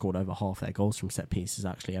think they've scored over half their goals from set-pieces,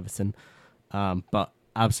 actually, Everton. But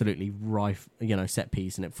absolutely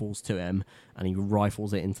set-piece, and it falls to him, and he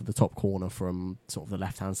rifles it into the top corner from sort of the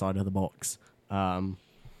left-hand side of the box.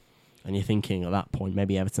 And you're thinking at that point,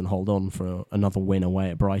 maybe Everton hold on for another win away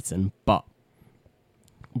at Brighton. But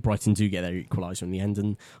Brighton do get their equaliser in the end.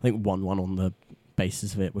 And I think 1-1 on the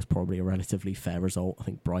basis of it was probably a relatively fair result. I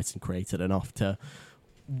think Brighton created enough to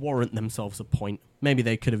warrant themselves a point. Maybe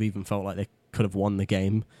they could have even felt like they could have won the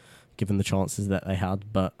game, given the chances that they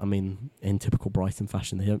had. But, I mean, in typical Brighton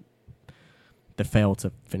fashion, they fail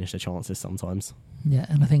to finish their chances sometimes. Yeah,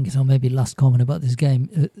 and I think so. Maybe last comment about this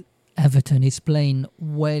game. Everton is playing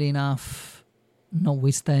well enough,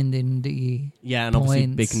 notwithstanding the and obviously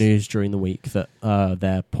big news during the week that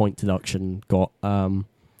their point deduction got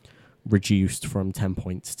reduced from 10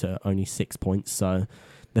 points to only 6 points. So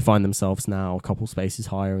they find themselves now a couple spaces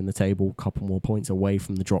higher in the table, a couple more points away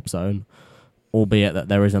from the drop zone, albeit that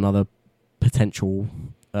there is another potential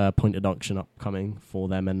point deduction upcoming for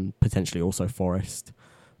them and potentially also Forest.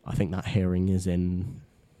 I think that hearing is in...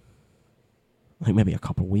 I think maybe a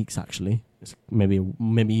couple of weeks, actually. It's maybe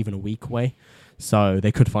even a week away. So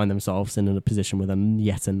they could find themselves in a position with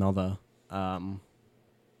yet another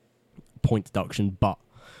point deduction, but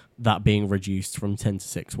that being reduced from 10 to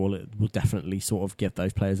 6 will definitely sort of give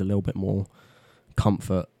those players a little bit more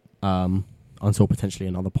comfort until potentially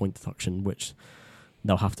another point deduction, which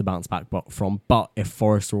they'll have to bounce back from. But if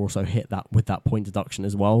Forest also hit that with that point deduction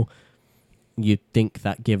as well, you'd think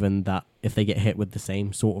that given that if they get hit with the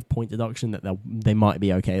same sort of point deduction, that they might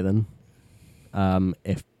be okay then.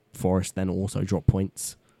 If Forest then also drop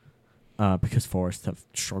points, because Forest have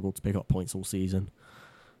struggled to pick up points all season.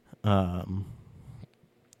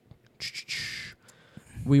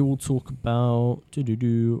 We will talk about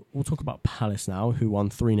Palace now, who won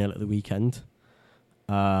 3-0 at the weekend,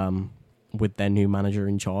 with their new manager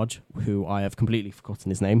in charge, who I have completely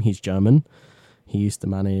forgotten his name. He's German. He used to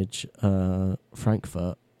manage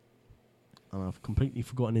Frankfurt, and I've completely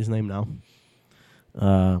forgotten his name now.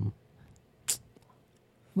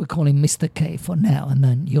 We'll call him Mr. K for now, and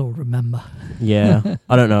then you'll remember. Yeah,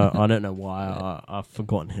 I don't know why I've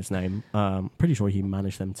forgotten his name. Pretty sure he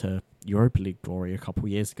managed them to Europa League glory a couple of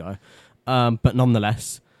years ago. But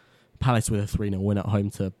nonetheless, Palace with a 3-0 win at home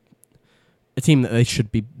to a team that they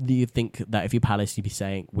should be. You think that if you're Palace, you'd be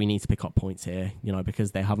saying we need to pick up points here,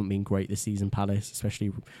 because they haven't been great this season. Palace,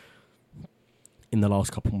 especially in the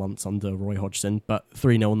last couple of months under Roy Hodgson, but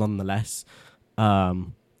 3-0 nonetheless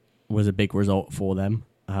was a big result for them.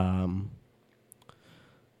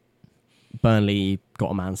 Burnley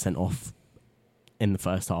got a man sent off in the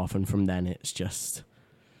first half, and from then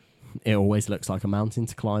it always looks like a mountain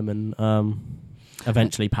to climb, and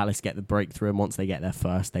eventually Palace get the breakthrough, and once they get there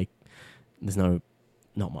first, there's not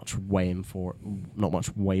much way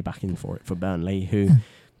back in for it for Burnley, who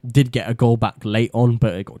did get a goal back late on,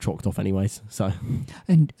 but it got chalked off anyways. So,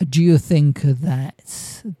 and do you think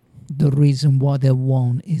that the reason why they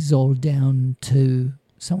won is all down to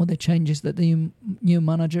some of the changes that the new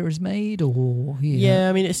manager has made, or yeah,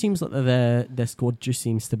 I mean, it seems like their squad just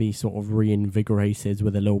seems to be sort of reinvigorated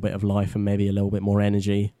with a little bit of life and maybe a little bit more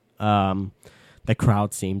energy. Their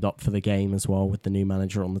crowd seemed up for the game as well with the new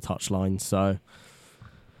manager on the touchline, so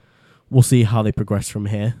we'll see how they progress from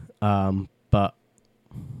here. But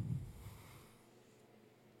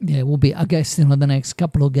yeah, we'll be. I guess the next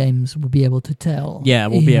couple of games we'll be able to tell. Yeah,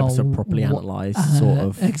 we'll be able to properly analyse sort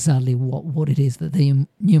of exactly what it is that the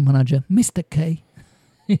new manager, Mr. K,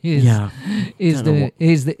 is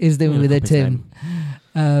doing with their team.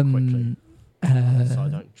 So I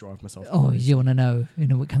don't drive myself. Oh, you want to know?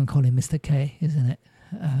 We can call him Mr. K, isn't it?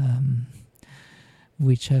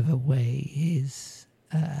 Whichever way his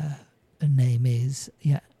name is,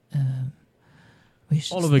 yeah.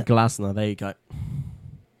 Oliver Glasner. There you go.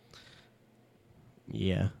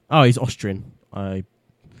 Yeah. Oh, he's Austrian. I'm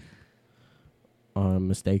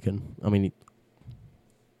mistaken. I mean,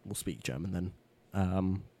 we'll speak German then.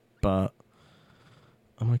 But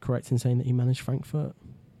am I correct in saying that he managed Frankfurt?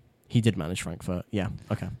 He did manage Frankfurt. Yeah.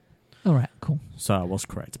 Okay. All right. Cool. So I was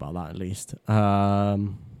correct about that at least.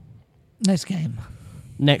 Next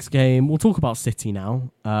game. We'll talk about City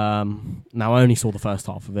now. Now I only saw the first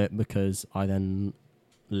half of it because I then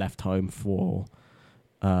left home for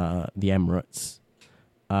the Emirates.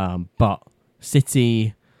 But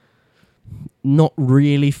City not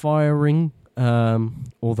really firing,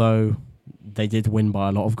 although they did win by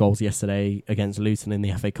a lot of goals yesterday against Luton in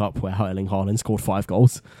the FA Cup, where Erling Haaland scored 5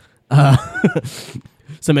 goals.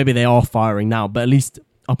 So maybe they are firing now, but at least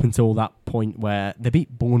up until that point where they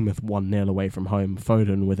beat Bournemouth 1-0 away from home,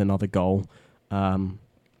 Foden with another goal,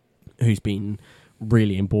 who's been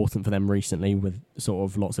really important for them recently with sort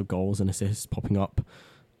of lots of goals and assists popping up.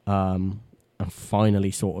 And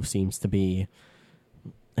finally sort of seems to be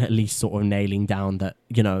at least sort of nailing down that,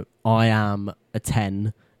 I am a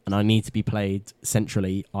 10 and I need to be played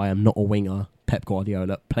centrally. I am not a winger. Pep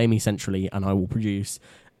Guardiola, play me centrally and I will produce.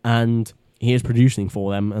 And he is producing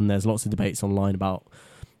for them, and there's lots of debates online about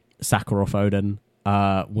Saka or Foden,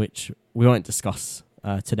 which we won't discuss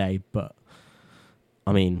today, but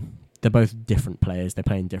I mean, they're both different players. They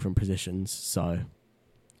play in different positions, so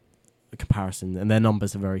the comparison, and their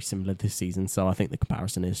numbers are very similar this season, so I think the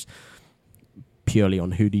comparison is purely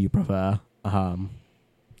on who do you prefer, and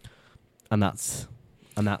that's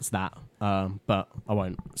that. But I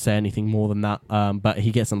won't say anything more than that. But he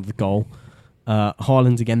gets another goal.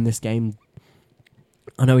 Haaland again this game.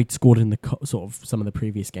 I know he'd scored in the sort of some of the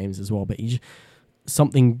previous games as well, but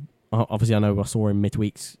something. Obviously, I know I saw him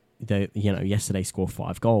midweeks. Yesterday scored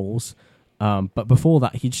 5 goals. But before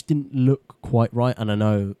that, he just didn't look quite right. And I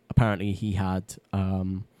know apparently he had,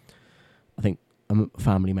 I think, a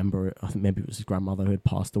family member, I think maybe it was his grandmother who had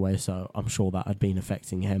passed away. So I'm sure that had been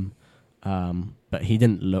affecting him. But he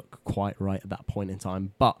didn't look quite right at that point in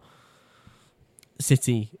time. But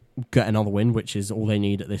City get another win, which is all they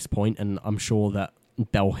need at this point. And I'm sure that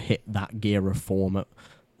they'll hit that gear of form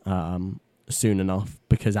soon enough.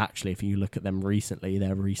 Because actually, if you look at them recently,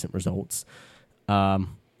 their recent results,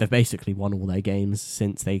 they've basically won all their games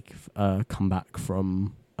since they've come back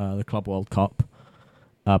from the Club World Cup,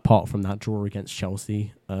 apart from that draw against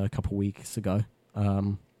Chelsea a couple of weeks ago.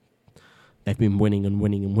 They've been winning and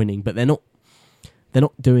winning and winning, but they're not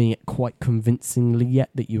doing it quite convincingly yet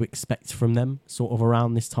that you expect from them, sort of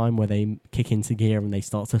around this time where they kick into gear and they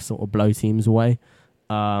start to sort of blow teams away.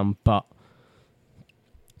 But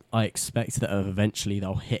I expect that eventually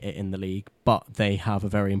they'll hit it in the league, but they have a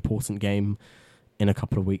very important game in a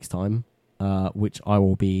couple of weeks' time, which I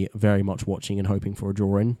will be very much watching and hoping for a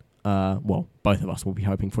draw in. Well, both of us will be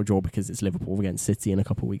hoping for a draw because it's Liverpool against City in a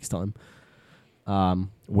couple of weeks' time,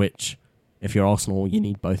 which, if you're Arsenal, you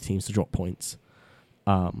need both teams to drop points.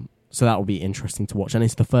 So that will be interesting to watch. And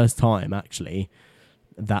it's the first time, actually,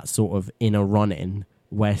 that sort of in a run-in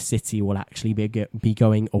where City will actually be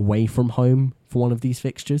going away from home for one of these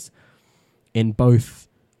fixtures. In both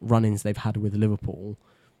run-ins they've had with Liverpool,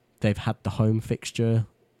 they've had the home fixture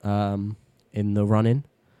in the run-in.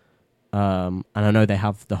 And I know they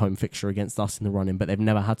have the home fixture against us in the run-in, but they've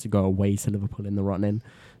never had to go away to Liverpool in the run-in.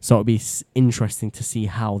 So it'll be interesting to see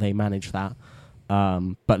how they manage that.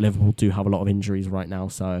 But Liverpool do have a lot of injuries right now,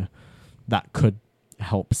 so that could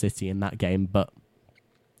help City in that game. But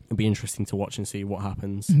it'll be interesting to watch and see what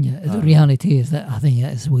happens. Yeah, the reality is that I think,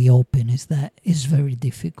 as we open, is that it's very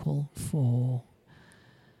difficult for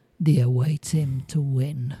the away team to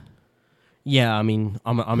win. Yeah, I mean,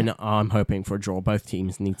 I'm hoping for a draw. Both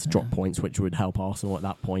teams need to drop points, which would help Arsenal at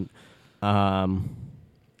that point. But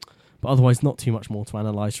otherwise, not too much more to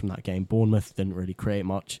analyse from that game. Bournemouth didn't really create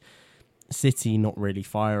much. City not really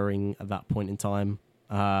firing at that point in time.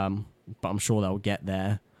 But I'm sure they'll get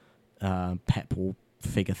there. Pep will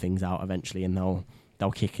figure things out eventually, and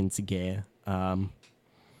they'll kick into gear. And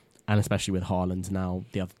especially with Haaland now,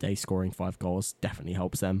 the other day scoring 5 goals definitely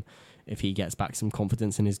helps them if he gets back some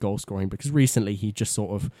confidence in his goal scoring, because recently he just sort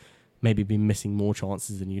of maybe been missing more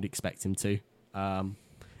chances than you'd expect him to.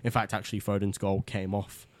 In fact, actually, Foden's goal came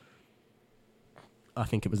off. I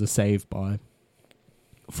think it was a save from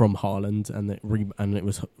Haaland, and it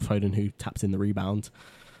was Foden who tapped in the rebound.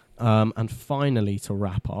 And finally, to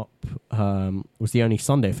wrap up, was the only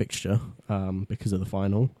Sunday fixture because of the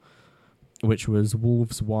final, which was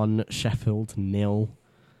Wolves 1, Sheffield 0.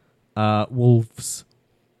 Wolves,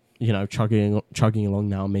 chugging along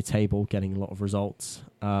now mid-table, getting a lot of results.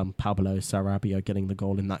 Pablo Sarabia getting the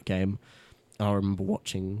goal in that game. I remember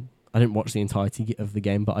I didn't watch the entirety of the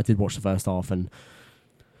game, but I did watch the first half, and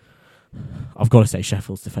I've got to say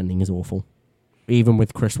Sheffield's defending is awful. Even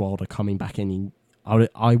with Chris Wilder coming back in,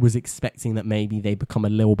 I was expecting that maybe they become a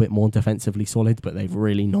little bit more defensively solid, but they've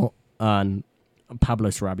really not. And Pablo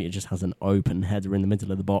Sarabia just has an open header in the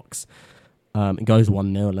middle of the box. It goes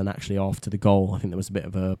 1-0, and actually after the goal, I think there was a bit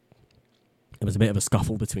of a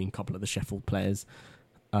scuffle between a couple of the Sheffield players,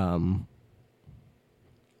 who,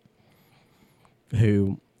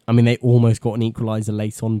 they almost got an equaliser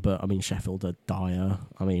late on, but Sheffield are dire.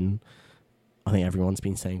 I think everyone's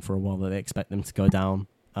been saying for a while that they expect them to go down,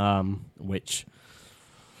 which...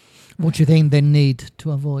 What do you think they need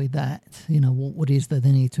to avoid that? What is that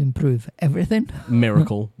they need to improve? Everything?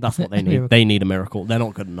 Miracle. That's what they need. Miracle. They need a miracle. They're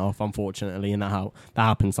not good enough, unfortunately, and that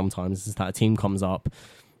happens sometimes, is that a team comes up,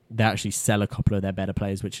 they actually sell a couple of their better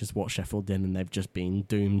players, which is what Sheffield did, and they've just been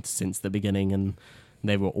doomed since the beginning, and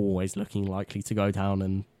they were always looking likely to go down,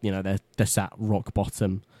 and they're sat rock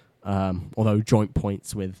bottom, although joint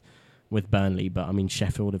points with Burnley. But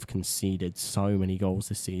Sheffield have conceded so many goals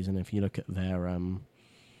this season. If you look at their and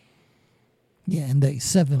they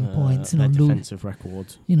 7 points. Their defensive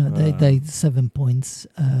record. They 7 points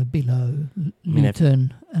below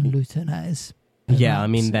Luton, and Luton has.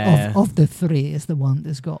 They're of the 3 is the one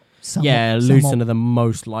that's got some. Yeah, Luton are the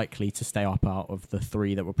most likely to stay up out of the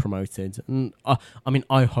 3 that were promoted. And I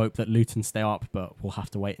hope that Luton stay up, but we'll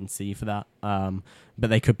have to wait and see for that. But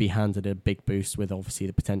they could be handed a big boost with obviously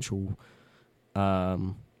the potential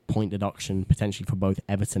point deduction potentially for both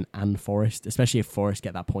Everton and Forest, especially if Forest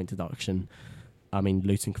get that point deduction.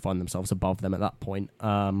 Luton could find themselves above them at that point.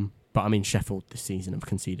 But Sheffield this season have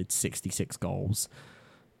conceded 66 goals.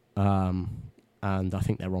 And I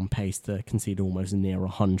think they're on pace to concede almost near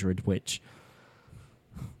 100, which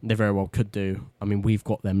they very well could do. We've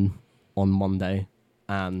got them on Monday,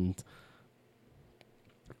 and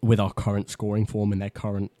with our current scoring form and their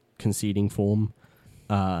current conceding form,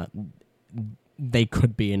 they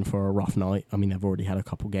could be in for a rough night. They've already had a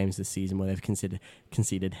couple games this season where they've conceded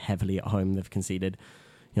heavily at home. They've conceded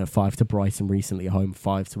 5 to Brighton recently at home,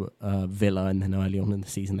 5 to Villa, and then early on in the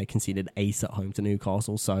season they conceded 8 at home to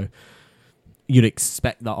Newcastle. So you'd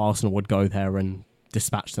expect that Arsenal would go there and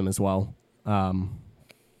dispatch them as well.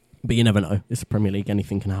 But you never know. It's the Premier League.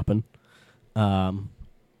 Anything can happen. And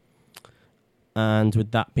with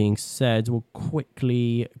that being said, we'll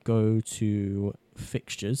quickly go to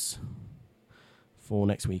fixtures for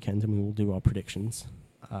next weekend, and we will do our predictions,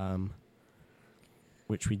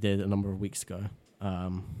 which we did a number of weeks ago.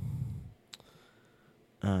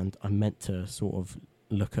 And I meant to sort of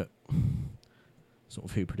look at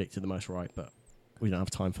who predicted the most right, but we don't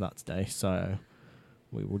have time for that today, so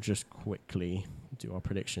we will just quickly do our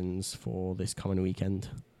predictions for this coming weekend.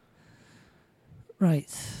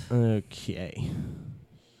 Right. Okay.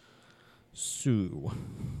 So,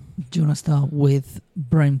 do you want to start with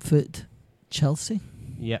Brentford, Chelsea?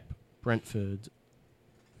 Yep. Brentford.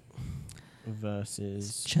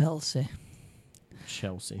 versus Chelsea.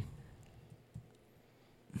 Chelsea.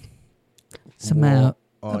 Somehow,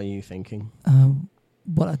 what are you thinking?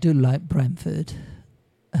 well, I do like Brentford,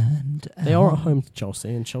 and They are at home to Chelsea,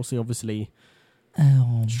 and Chelsea obviously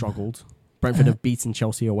struggled. Brentford have beaten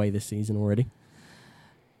Chelsea away this season already.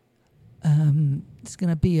 It's going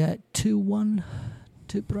to be a 2-1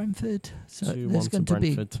 to Brentford. So there's going to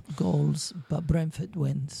be goals, but Brentford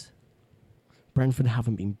wins. Brentford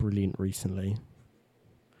haven't been brilliant recently.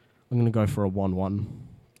 I'm going to go for a 1-1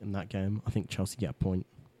 in that game. I think Chelsea get a point.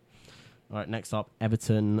 All right, next up,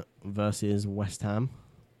 Everton versus West Ham.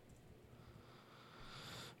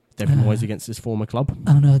 David Moyes against his former club.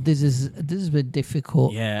 Oh no, this is a bit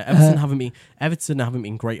difficult. Yeah, Everton haven't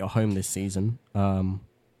been great at home this season. 1-1.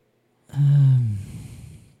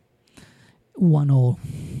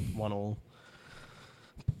 1-1.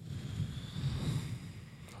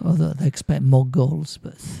 Although they expect more goals,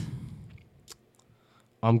 but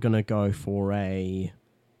I'm gonna go for a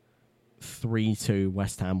 3-2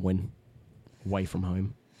 West Ham win away from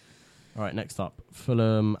home. All right, next up,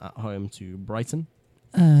 Fulham at home to Brighton.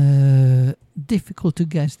 Difficult to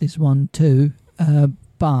guess this one too,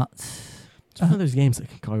 but it's one of those games that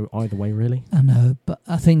can go either way, really. I know, but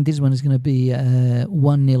I think this one is going to be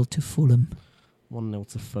 1-0 to Fulham. 1-0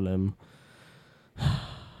 to Fulham. I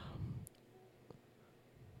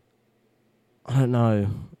don't know.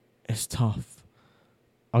 It's tough.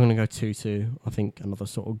 I'm going to go 2-2. I think another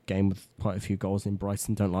sort of game with quite a few goals in.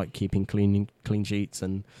 Brighton don't like keeping clean sheets,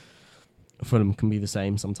 and Fulham can be the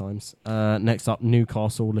same sometimes. Next up,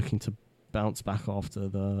 Newcastle looking to bounce back after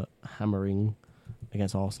the hammering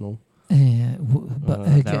against Arsenal. Yeah,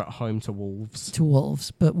 but they're at home to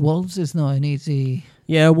Wolves. But Wolves is not an easy.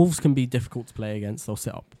 Yeah, Wolves can be difficult to play against. They'll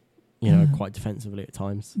sit up, quite defensively at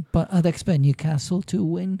times. But I'd expect Newcastle to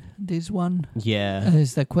win this one. Yeah,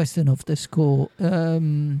 it's the question of the score. A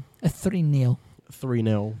 3-0.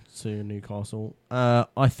 3-0 to Newcastle.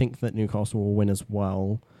 I think that Newcastle will win as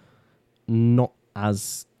well. Not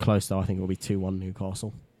as close though. I think it will be 2-1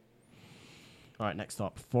 Newcastle. All right, next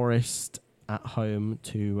up, Forest at home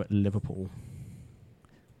to Liverpool.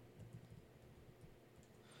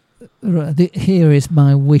 Right, here is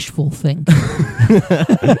my wishful thinking.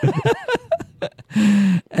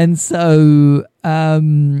 And so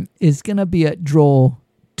it's going to be a draw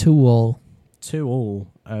 2-2. 2-2,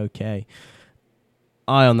 okay.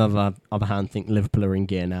 I, on the other hand, think Liverpool are in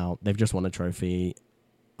gear now. They've just won a trophy.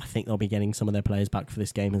 I think they'll be getting some of their players back for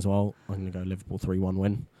this game as well. I'm going to go Liverpool 3-1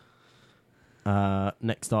 win.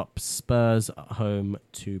 Next up, Spurs at home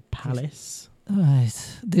to Palace. Right.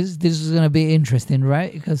 This is going to be interesting,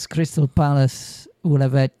 right? Because Crystal Palace will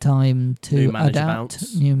have had time to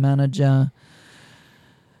adapt. New manager.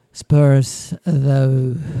 Spurs,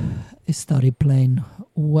 though, started playing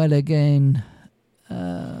well again.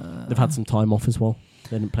 They've had some time off as well.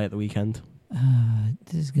 They didn't play at the weekend.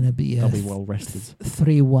 This is going to be they'll be well rested.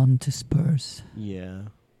 3-1 to Spurs. Yeah.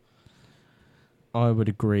 I would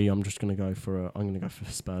agree. I'm going to go for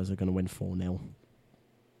Spurs. They're going to win 4-0.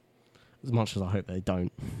 As much as I hope they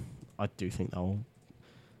don't, I do think they'll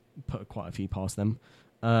put quite a few past them.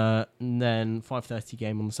 And then 5:30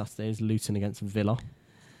 game on the Saturday is Luton against Villa.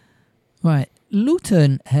 Right.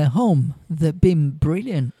 Luton at home, they've been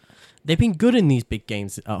brilliant. They've been good in these big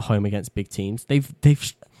games at home against big teams. They've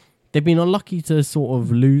been unlucky to sort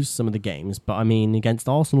of lose some of the games, but I mean, against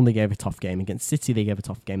Arsenal they gave a tough game. Against City they gave a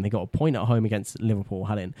tough game. They got a point at home against Liverpool,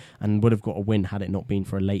 and would have got a win had it not been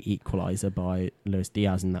for a late equaliser by Luis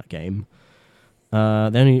Diaz in that game.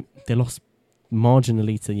 They lost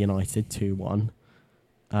marginally to United 2-1.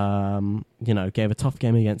 Gave a tough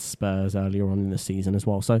game against Spurs earlier on in the season as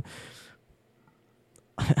well. So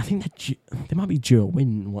I think they might be due a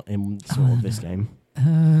win in sort of this game.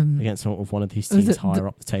 Against sort of one of these teams higher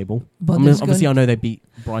up the table. But obviously, I know they beat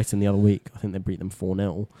Brighton the other week. I think they beat them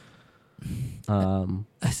 4-0.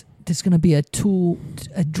 There's going to be a draw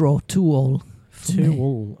 2-2.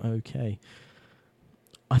 2-2, okay.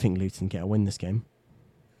 I think Luton get a win this game.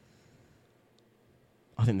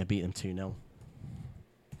 I think they beat them 2-0.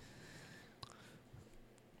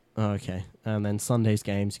 Okay, and then Sunday's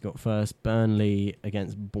games, you got first Burnley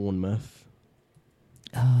against Bournemouth.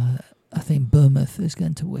 I think Bournemouth is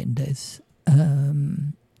going to win this.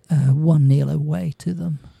 1-0 away to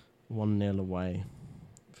them. 1-0 away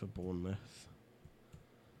for Bournemouth.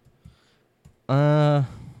 I'm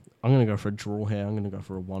going to go for a draw here. I'm going to go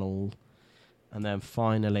for a 1-1. And then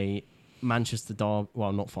finally, Manchester Derby.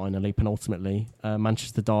 Well, not finally, penultimately.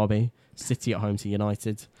 Manchester Derby. City at home to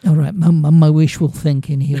United. All right, my wishful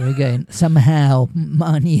thinking here again. Somehow,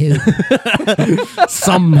 Man U.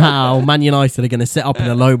 Somehow, Man United are going to sit up in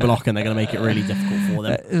a low block and they're going to make it really difficult for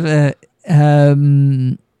them.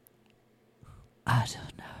 I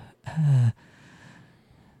don't know.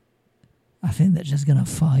 I think they're just going to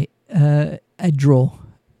fight. A draw.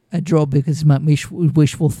 A draw because my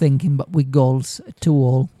wishful thinking, but with goals,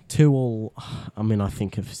 2-2. 2-2. I mean, I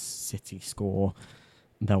think if City score,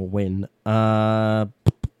 they'll win.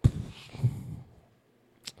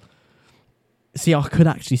 See, I could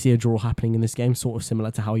actually see a draw happening in this game, sort of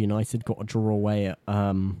similar to how United got a draw away at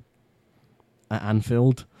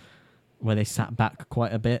Anfield, where they sat back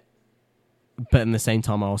quite a bit. But in the same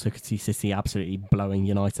time, I also could see City absolutely blowing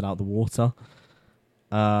United out the water.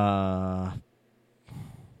 4-0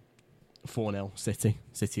 City.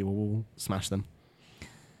 City will smash them.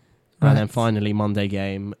 Right. And then finally, Monday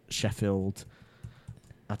game, Sheffield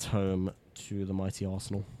at home to the mighty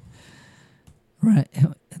Arsenal. Right.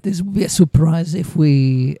 This will be a surprise if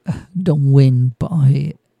we don't win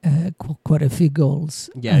by quite a few goals.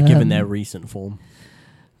 Yeah, given their recent form.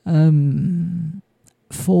 4-1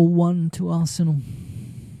 to Arsenal.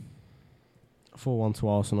 4-1 to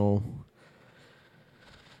Arsenal.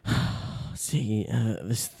 See,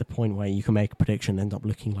 this is the point where you can make a prediction and end up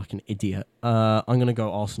looking like an idiot. I'm going to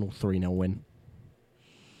go Arsenal 3-0 win.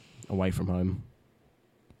 Away from home.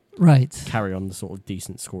 Right. Carry on the sort of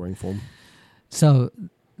decent scoring form. So,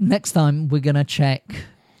 next time we're going to check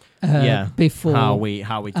before how we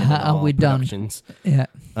did our predictions. Yeah.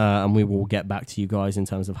 And we will get back to you guys in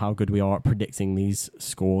terms of how good we are at predicting these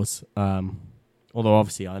scores. Although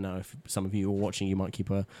obviously I know if some of you are watching, you might keep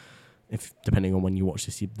depending on when you watch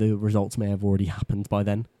this, the results may have already happened by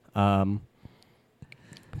then. But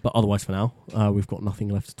otherwise for now, we've got nothing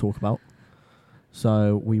left to talk about.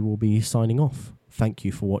 So we will be signing off. Thank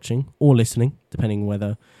you for watching or listening, depending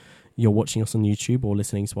whether you're watching us on YouTube or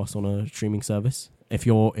listening to us on a streaming service. If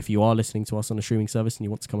you are listening to us on a streaming service and you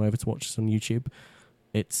want to come over to watch us on YouTube,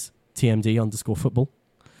 it's TMD_football.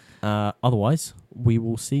 Otherwise, we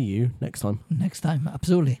will see you next time. Next time,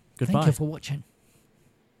 absolutely. Goodbye. Thank you for watching.